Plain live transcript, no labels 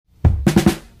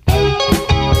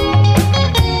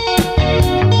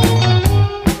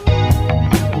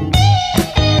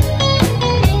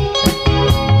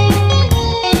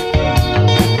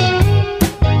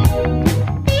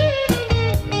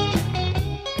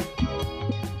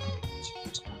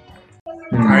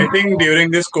I think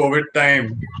during this COVID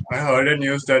time, I heard a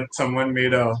news that someone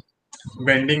made a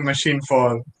vending machine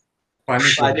for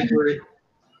Panipuri.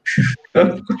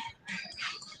 Panipuri.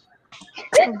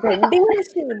 Vending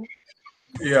machine.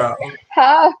 Yeah,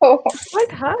 How?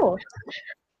 What? How?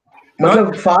 not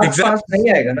मतलब fast exact,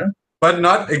 नहीं आएगा ना? but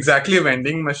not exactly a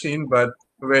vending machine. But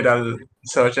wait, I'll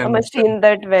search A and machine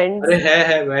that vends. अरे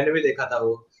है मैंने भी देखा था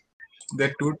वो. there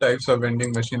are two types of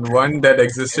vending machine. One that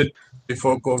existed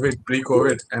before COVID,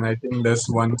 pre-COVID, and I think there's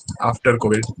one after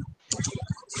COVID.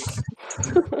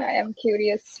 I am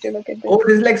curious to look at this. Oh,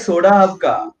 this is like soda hub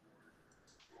का.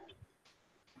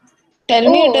 Tell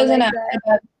me it is in like that.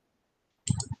 Ahmedabad.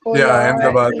 Oh, Yeah, Lord.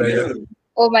 Ahmedabad. Yeah.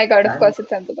 Oh my God, of course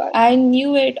it's Ahmedabad. I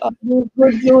knew it. All these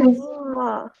good news.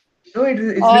 Ah. No,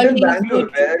 it's All written these Bangalore.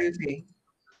 good- Where are you seeing?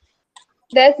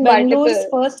 There's Bangalore's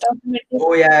multiple. first affirmative.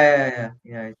 Oh yeah.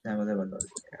 It's Ahmedabad.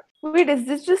 Wait, is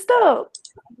this just a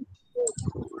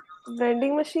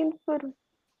vending machine for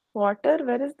water?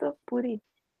 Where is the puri?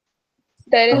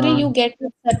 There is. Puri you get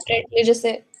it separately. Just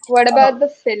say What about the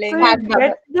filling? So you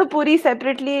get the puri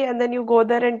separately and then you go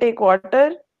there and take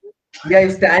water? Yeah, you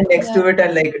stand next to it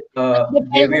and like give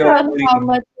depending your on puri. how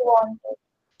much you want it.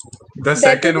 The There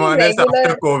second could be one is after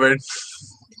regular- COVID.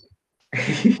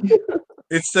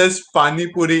 It says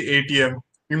Panipuri ATM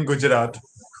in Gujarat.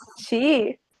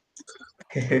 She.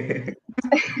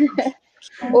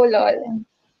 Oh lol.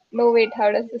 No, wait,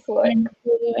 how does this work? And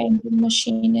Puri vending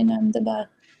machine in Ahmedabad.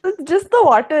 It's just the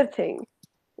water thing.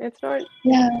 It's not.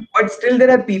 Yeah. But still there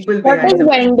are people What is behind the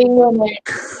vending in it?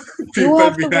 You People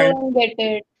have to behind. go and get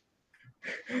it.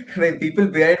 like people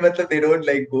behind matlab they don't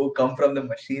like come from the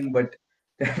machine, but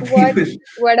there are What people.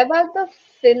 what about the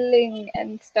filling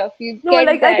and stuff? You No, get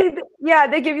like I that. think, yeah,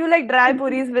 they give you like dry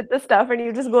puris with the stuff and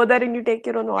you just go there and you take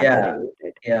your own water Yeah. and eat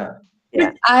it. Yeah.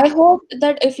 Yeah. I hope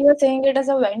that if you're saying it as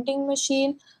a vending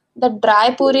machine, the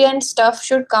dry puri and stuff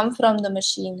should come from the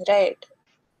machine, right?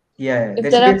 Yeah. If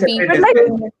There there are should be a people separate like-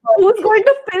 doing it for Who's going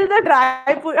to fill the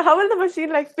dry puri? How will the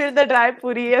machine like fill the dry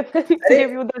puri and then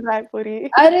give you the dry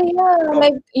puri? yeah,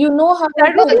 like you know how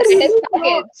That No, is that is really slow.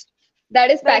 packaged.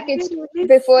 That is That'd be packaged really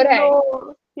beforehand.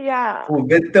 slow. Yeah. Oh,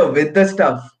 with the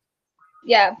stuff.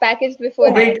 Yeah, packaged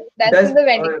beforehand. wait, That's does- in the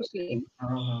vending machine.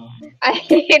 I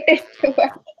hate it too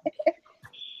much.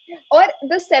 Or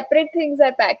the separate things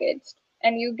are packaged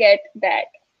and you get that.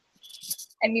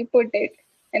 And you put it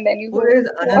and then you go. There is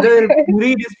another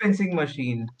puri dispensing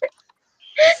machine.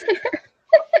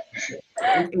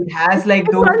 It has like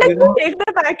It's those, not like you know. you take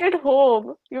the packet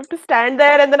home. You have to stand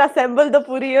there and then assemble the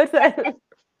puri yourself.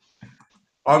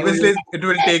 Obviously, it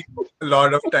will take a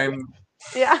lot of time.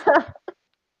 Yeah.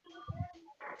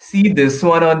 See this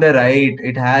one on the right.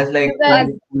 It has like Yeah,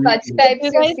 puri. such types You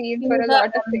you've guys seen see for a the lot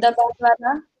of things. Ahmedabad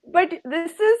wala? But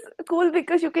this is cool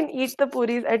because you can eat the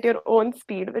puris at your own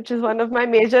speed, which is one of my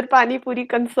major pani puri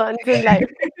concerns in life.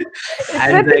 It's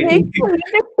that they make you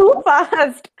eat it too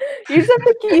fast. You just have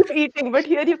to keep eating, but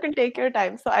here you can take your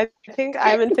time. So I think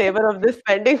I'm in favor of this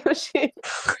vending machine.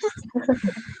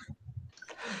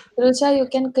 Rucha, you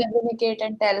can communicate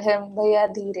and tell him,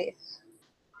 Bhaiya dheere.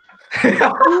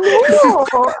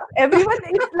 No, everyone,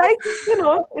 it's like, it's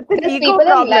an Because ego people are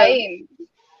problem. lying.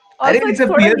 I think Also, it's a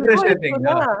thoda peer ego pressure issue, thing,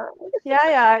 na.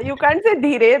 Yeah. You can't say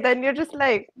dheere, then you're just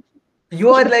like, You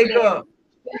are like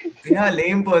a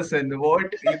lame person.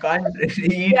 What? You can't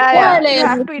eat. yeah, Yeah, you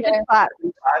have to eat it fast.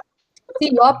 See,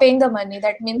 you're paying the money.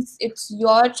 That means it's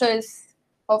your choice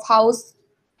of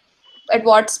at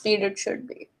what speed it should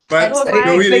be. But No, do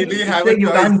my- we It's like, really it's have like a you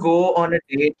choice? can't go on a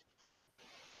date.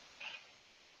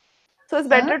 So it's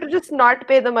better to just not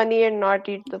pay the money and not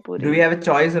eat the puri. Do we have a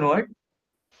choice in what?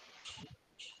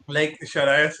 Like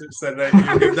Sharaya said, right?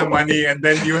 You give the money and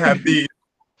then you have the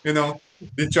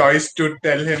choice to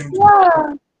tell him.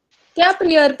 Yeah. क्या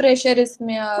peer pressure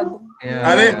इसमें अब?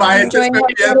 अरे भाई Enjoying इसमें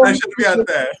at peer your own pressure भी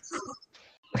आता है.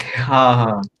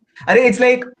 हाँ. I think it's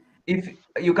like if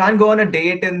you can't go on a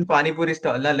date in Pani Puri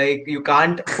stall, na, like you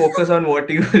can't focus on what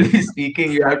you will be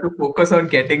speaking. You have to focus on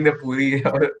getting the puri,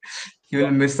 or you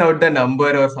will miss out the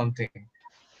number or something.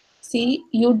 See,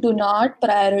 you do not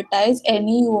prioritize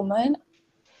any woman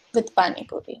with pani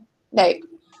puri. Like,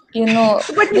 But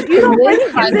when with he this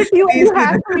gives it to you, you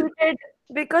have to eat it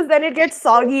because then it gets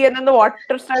soggy and then the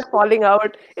water starts falling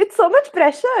out. It's so much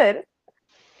pressure.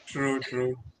 True.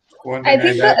 Won't I deny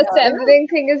think that. the assembling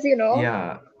thing is,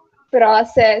 Yeah.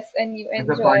 process and you It's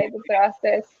a enjoy the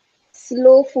process.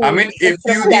 Slow food. I mean, if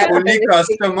from you're the only capitalistic-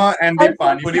 customer and the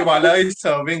pani puri wala is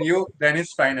serving you, then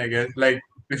it's fine, I guess. Like,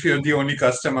 if you're the only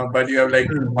customer, but you have like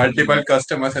multiple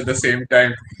customers at the same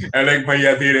time, and like,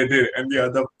 bhaiya dheere dheere, and the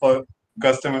other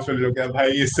customers will look at, bhai,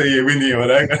 isse ye bhi nahi ho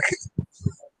raha hai.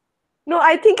 No,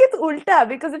 I think it's ulta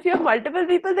because if you have multiple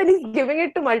people, then he's giving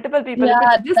it to multiple people. If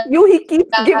Yeah, it's just you, he keeps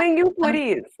that- giving you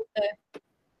puris.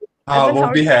 हाँ And then वो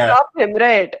how भी do you है. stop him,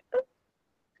 right?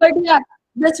 But yeah,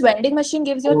 this vending machine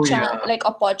gives you a Oh, chance, yeah. like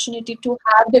opportunity to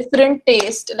have different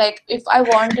taste. Like if I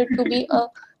want it to be a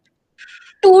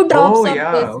 2 drops Oh, of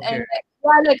yeah, this, okay. and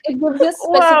yeah, like it gives you a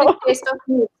specific Wow. taste of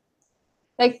food,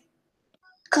 like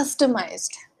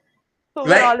customized. So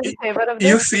we're all Like in favor of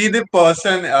you this. see the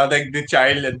person, like the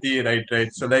child at the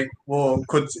right. So like वो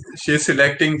खुद she's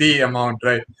selecting the amount,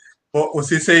 right? वो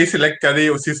उसी से ही select करेगी,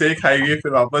 उसी से ही खाएगी,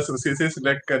 फिर वापस उसी से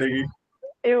select करेगी.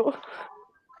 Ew.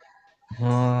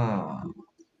 हाँ.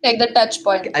 Like the touch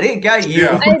point. अरे क्या ये?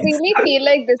 Yeah. I really feel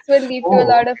like this will lead to a Oh.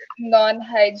 lot of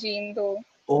non-hygiene though.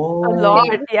 Oh. A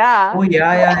lot, yeah. Oh,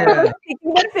 yeah.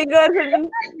 Sticking their fingers and then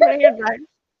putting it back.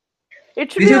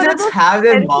 It should They be should one of just those have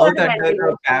their censored mouth under vending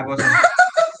the cap or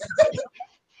something.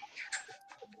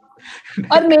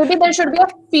 Or maybe there should be a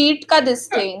feet ka this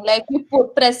thing, like you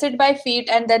press it by feet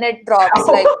and then it drops.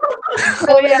 Like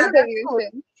So many yeah, that's cool.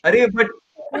 solutions. Arey, but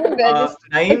They're just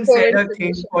Naeem a said COVID a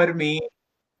thing solution. for me,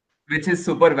 which is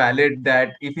super valid,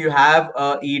 that if you have a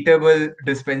eatable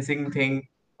dispensing thing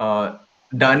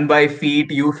done by feet,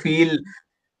 you feel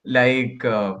like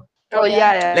Oh,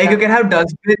 yeah. like you can have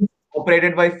dustbins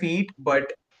operated by feet,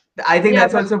 but I think Yeah,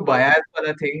 that's but also bias for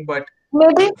the thing. But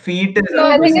maybe feet is No,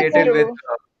 I think it's associated with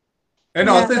true. And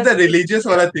Yeah, also it's the that's true. religious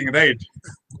वाला thing, right?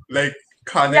 Like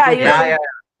खाने Yeah, को you yeah, know, yeah.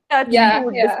 touch Yeah,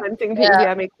 food yeah. dispensing things. Yeah.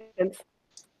 Yeah, makes sense.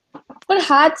 पर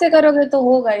हाथ से करोगे तो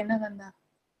होगा ही ना गंदा.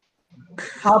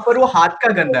 हाँ, पर वो हाथ का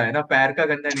गंदा है ना, पैर का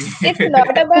गंदा नहीं है. It's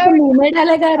not about मुंह में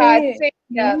डालेगा hard रे. thing.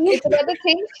 Yeah, it's about the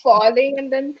thing falling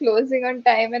and then closing on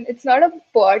time, and it's not a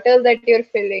bottle that you're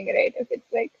filling, right? If it's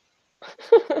like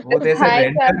वो it's there's a high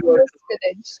rental chance of word.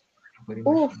 spillage.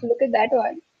 Ooh, look at that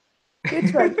one.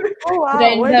 Which one? Oh,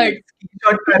 wow. What Rendered.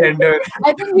 Screenshot का render.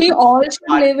 I think we all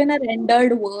should live in a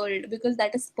rendered world because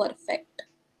that is perfect.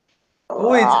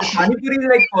 Oh, it's Panipuri is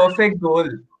like perfect goal.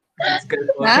 It's perfect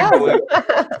हाँ. goal.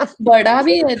 बड़ा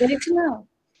भी है देखना.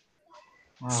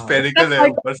 हाँ. spherical है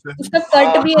ऊपर से. उसका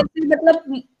कट भी ऐसे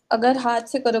मतलब अगर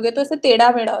हाथ से करोगे तो ऐसे टेढ़ा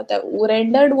मेढ़ा होता है. वो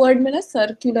रेंडर्ड वर्ड में ना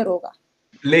सर्कुलर होगा.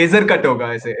 लेजर कट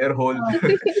होगा ऐसे एयर होल.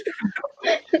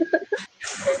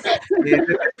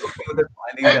 लेजर कट होगा उधर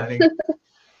पानी जाने.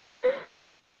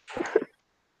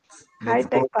 high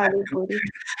tech pani puri?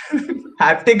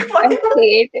 Haptic I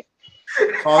hate it.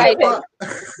 High Also,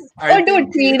 tech. I Oh,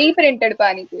 dude, think 3D printed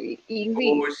pani puri.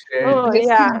 Easy. Oh shit. Oh, Just-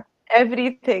 yeah.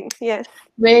 Everything. Yes.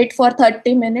 Wait for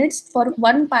 30 minutes for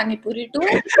one pani puri to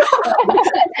right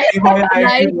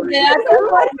there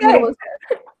for zero.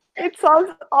 It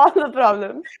solves all the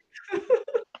problems.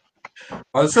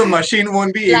 also machine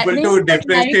won't be able Lightning to पर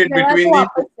differentiate light गया between तो the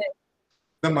वापस से.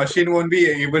 the machine won't be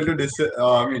able to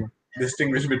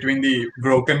distinguish between the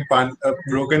broken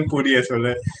पूरी as well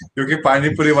है क्योंकि पानी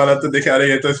पूरी वाला तो दिखा रही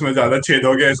है तो इसमें ज्यादा छेद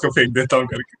हो गया इसको फेंक देता हूँ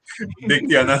करके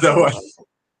देखती another one.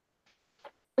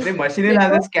 The machine will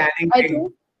have a scanning I thing.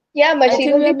 think Yeah, I machine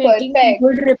think we will are be making a perfect.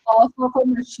 good rip-off of a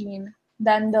machine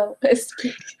than the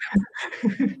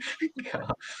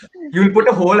You'll put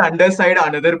a whole underside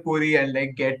another puri and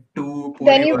like get two puri.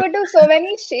 Then you could do so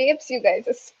many shapes, you guys.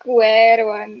 A square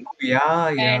one.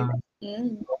 Yeah.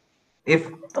 Mm. If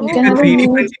You if can the have a 3D huge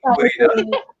printing puri, pani puri.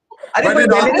 Arey, But but it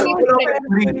then also- it's not a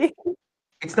puri.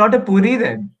 It's not a puri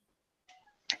then.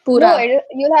 No, Pura.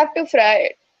 you'll have to fry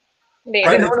it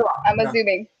later. But, No, I'm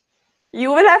assuming.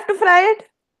 You will have to fry it?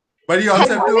 but you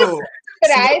also have to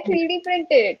Fry 3D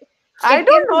printed. I It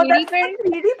don't can know. 3D That's print.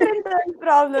 the 3D printer's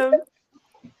problem.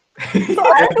 So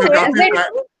I have to तो wait काफी until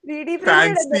it's 3D printed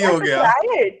and fancy then I हो have to गया.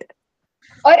 fry it.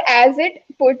 Or as it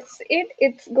puts it,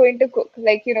 it's going to cook.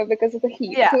 Like, because of the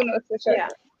heat. Yeah. Who knows for sure. Yeah.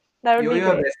 That would be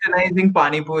You're great. westernizing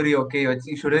pani puri, okay?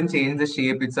 You shouldn't change the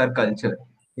shape. It's our culture.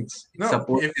 It's No,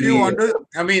 supposed if to you be. want to,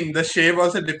 I mean, the shape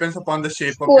also depends upon the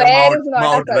shape of Square your is not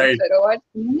mouth, a right? culture, or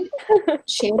what?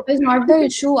 Shape is not the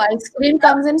issue. Ice cream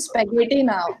comes in spaghetti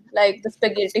now, like the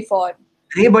spaghetti form.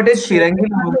 Hey, but it's Firangi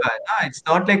hoga, na? It's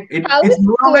not like How it's is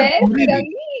no longer square puri.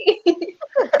 Firangi?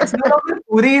 It's no longer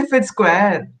puri if it's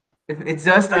square. It's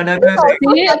just another like.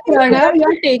 See, Pranav,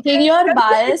 you're taking your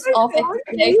bias of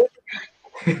like,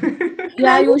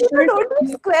 yeah, you People should. don't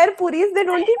do square puris. They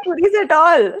don't eat puris at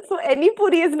all. So any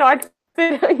puri is not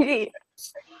Firangi.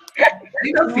 I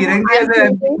know Firangi I'm is a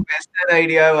thinking- Western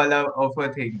idea wala of a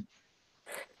thing.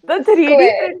 The 3D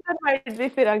Square. printer might be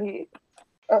Firangi.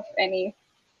 Of any.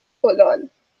 Hold on.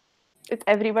 It's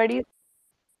everybody's.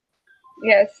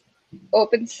 Yes.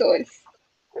 Open source.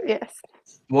 Yes.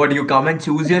 What, you come and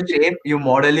choose your shape, you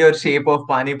model your shape of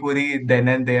pani puri then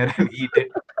and there and eat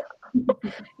it.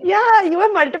 Yeah, you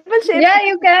have multiple shapes. Yeah,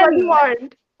 you What you can.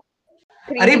 want?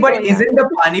 Arey, but Three. isn't the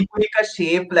pani puri ka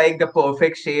shape like the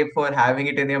perfect shape for having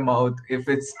it in your mouth? If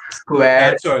it's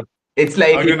square, That's what. it's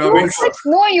like Ergonomics.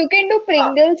 No, you can do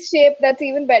Pringles shape. That's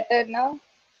even better, no?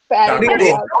 That Arey, would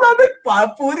it's go. not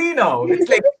like puri now. It's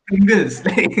like Pringles,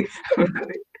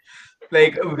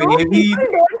 like No, wavy. people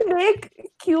don't make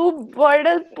cube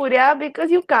border puria because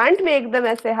you can't make them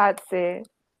ऐसे हाथ से.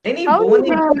 Any How bone do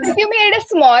you If you made a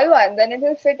small one, then it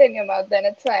will fit in your mouth. Then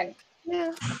it's fine.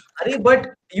 Yeah. Arey, but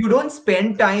you don't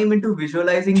spend time into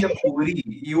visualizing the puri.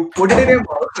 You put it in your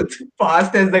mouth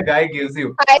fast as the guy gives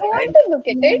you. I want And to look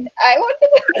at it. I want to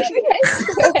look at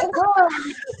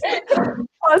it.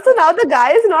 Also, now the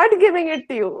guy is not giving it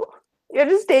to you. You're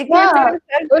just taking it to Yeah.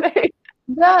 yourself, right?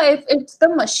 Yeah, if it's the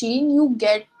machine, you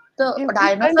get the You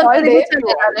spend dinosaur all पे day भी if you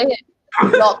चलेगा want. रे.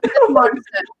 Lock this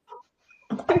monster.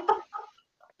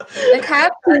 Like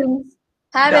have themes,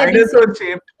 have anything. dinosaur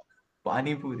shaped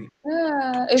pani puri.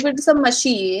 Yeah, if it's a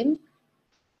machine,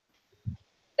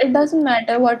 it doesn't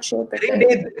matter what shape it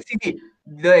is. See,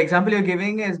 the example you're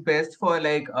giving is best for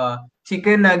like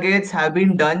chicken nuggets have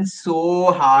been done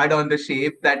so hard on the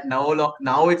shape that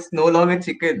now it's no longer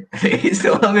chicken. It's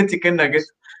no longer chicken nuggets.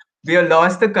 We have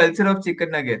lost the culture of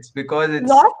chicken nuggets because it's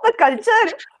Lost the culture.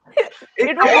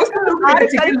 it was supposed to look like a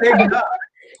chicken leg. culture. Na?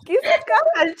 किसका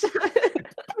culture?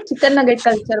 Chicken nugget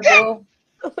culture, bro.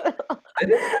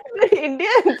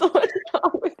 Indians. What's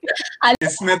wrong with you?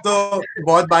 इसमें तो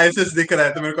बहुत biases दिख रहा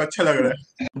है तो मेरे को अच्छा लग रहा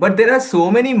है. But there are so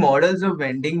many models of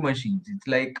vending machines. It's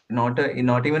like not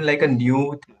even like a new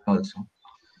thing also.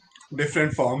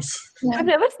 Different forms. I've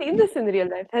never seen this in real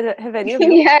life. Have any of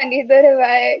you? Yeah, neither have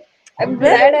I. I'm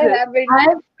Where glad I is it?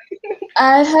 haven't.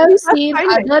 I have must seen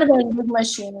find it. other vending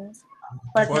machines,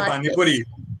 but For not Pani this. Puri.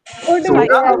 What do So they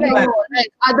have? now- Like,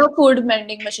 Like other food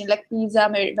vending machine, like pizza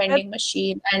vending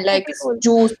machine, and like Okay, cool.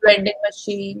 juice vending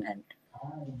machine, and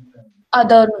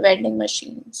other vending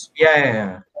machines.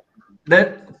 Yeah. The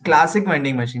classic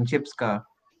vending machine, chips ka.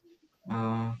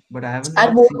 But I haven't And not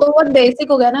seen. वो तो बहुत basic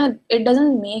हो गया ना. It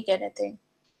doesn't make anything.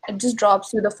 It just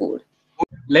drops you the food.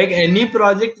 Like any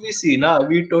project we see ना,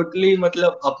 we totally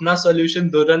मतलब अपना solution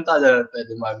तुरंत आ जाता है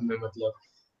दिमाग में मतलब.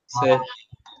 से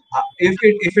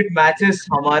If it matches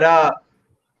हमारा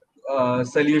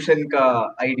solution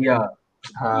का idea,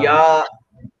 हाँ. या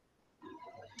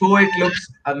so it looks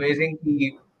amazing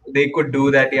कि they could do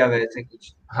that या वैसे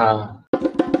कुछ. हाँ.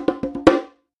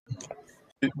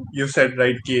 You said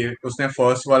right कि उसने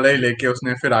first वाला ही लेके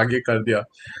उसने फिर आगे कर दिया.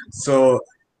 So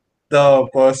the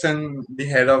person, the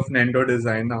head of Nendo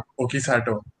design ना, Oki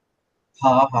Sato.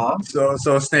 हाँ.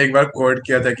 So उसने एक बार कोड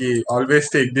किया था कि always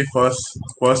take the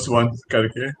first one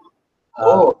करके.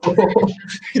 Oh.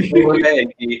 वो बोला है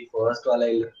कि first वाला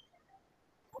ही.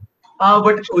 हाँ,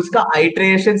 but उसका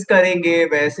iterations करेंगे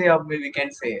वैसे हम we can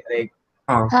say like.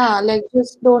 हाँ, like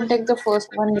just don't take the first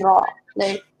one raw.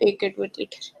 Like take it with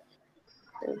it.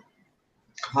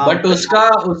 But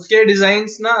उसके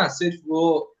designs ना सिर्फ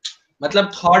वो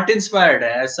मतलब thought inspired है,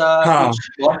 ऐसा कुछ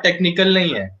बहुत technical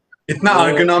नहीं है. इतना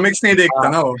ergonomics नहीं देखता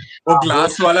ना वो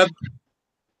glass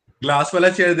वाला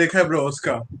चेयर देखा है ब्रो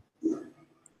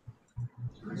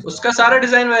उसका सारा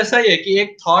डिजाइन वैसा ही है कि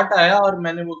एक थॉट आया और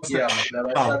मैंने वो किया, मतलब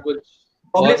ऐसा कुछ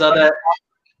बहुत ज्यादा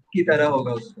की तरह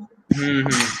होगा उसका.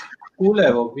 कूल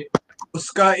है वो भी.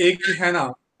 उसका एक है ना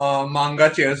मांगा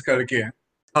चेयर्स करके है.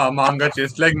 manga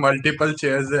chairs, like multiple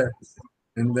chairs there.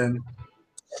 And then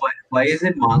why is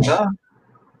it manga?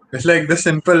 It's like the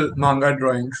simple manga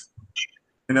drawings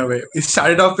in a way. It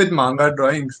started off with manga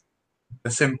drawings,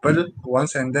 the simple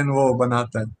ones, and then wo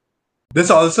banata hai.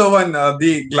 There's also one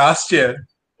the glass chair.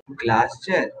 Glass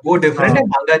chair? वो different है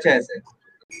manga chair से.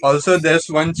 Also, there's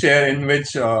one chair in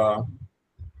which a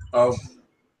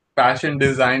fashion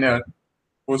designer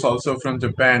who's also from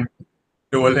Japan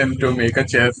told him to make a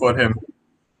chair for him.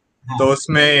 So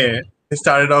उसमें he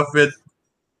started off with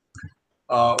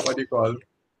what do you call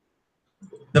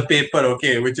the paper,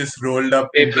 okay, which is rolled up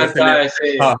into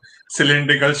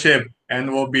cylindrical shape, and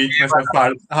वो बीच में से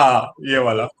फाड़ ये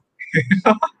वाला.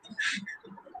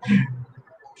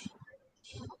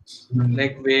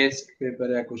 Like waste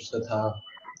paper या कुछ तो था.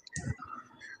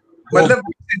 मतलब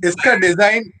इसका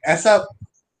डिजाइन ऐसा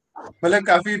मतलब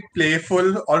काफी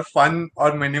प्लेफुल और फन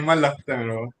और मिनिमल लगता है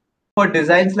मेरे को. For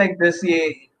designs like this,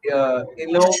 ये इन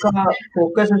लोगों का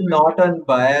focus is not on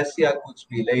bias या कुछ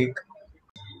भी. Like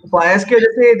bias के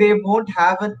वजह से they won't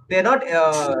have they're not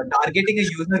targeting a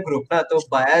user group ना, तो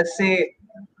bias से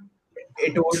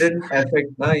it wouldn't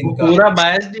affect ना इनका. पूरा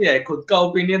biased ही है, खुद का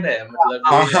opinion है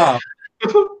मतलब.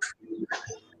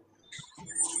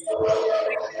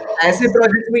 ऐसे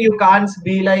projects में you can't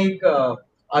be like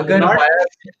अगर Not-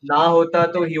 bias ना होता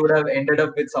तो he would have ended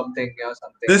up with something or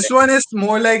something. This one is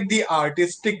more like the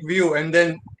artistic view, and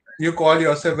then you call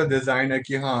yourself a designer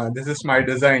कि हाँ, this is my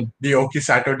design, the Oki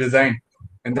Sato design,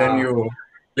 and then हाँ. you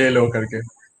ले लो करके.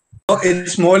 So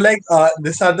it's more like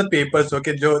these are the papers,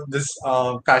 okay, जो this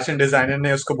fashion designer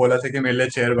ने उसको बोला था कि मेरे लिए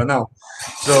चेयर बनाओ.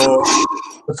 So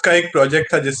उसका एक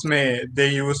प्रोजेक्ट था जिसमें they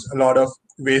use a lot of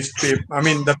waste paper, I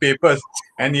mean the papers,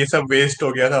 and ये सब waste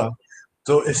हो गया था.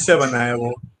 तो इससे बनाया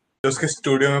वो, जो उसके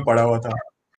स्टूडियो में पड़ा हुआ था.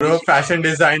 तो फैशन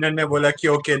डिजाइनर ने बोला कि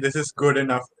okay this is good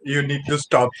enough, you need to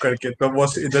stop करके, तो वो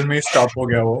इधर में स्टॉप हो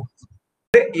गया वो.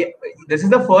 This is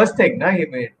the first thing ना he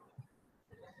made.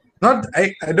 Not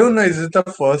I don't know, is it the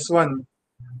first one?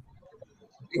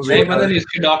 नहीं मतलब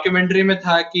इसकी डॉक्यूमेंट्री में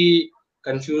था कि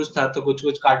कंफ्यूज था तो कुछ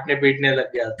कुछ काटने पीटने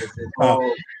लग जाते थे. हाँ.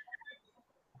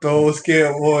 तो उसके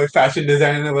वो फैशन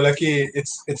डिजाइनर ने बोला कि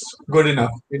it's good enough,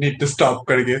 you need to stop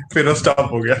करके, फिर वो स्टॉप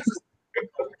हो गया.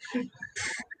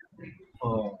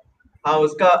 हाँ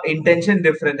उसका इंटेंशन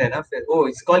डिफरेंट है ना फिर. ओ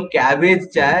इट्स कॉल्ड कैबेज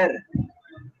चार.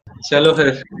 चलो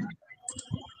फिर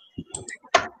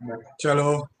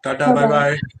चलो टाटा बाय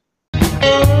बाय.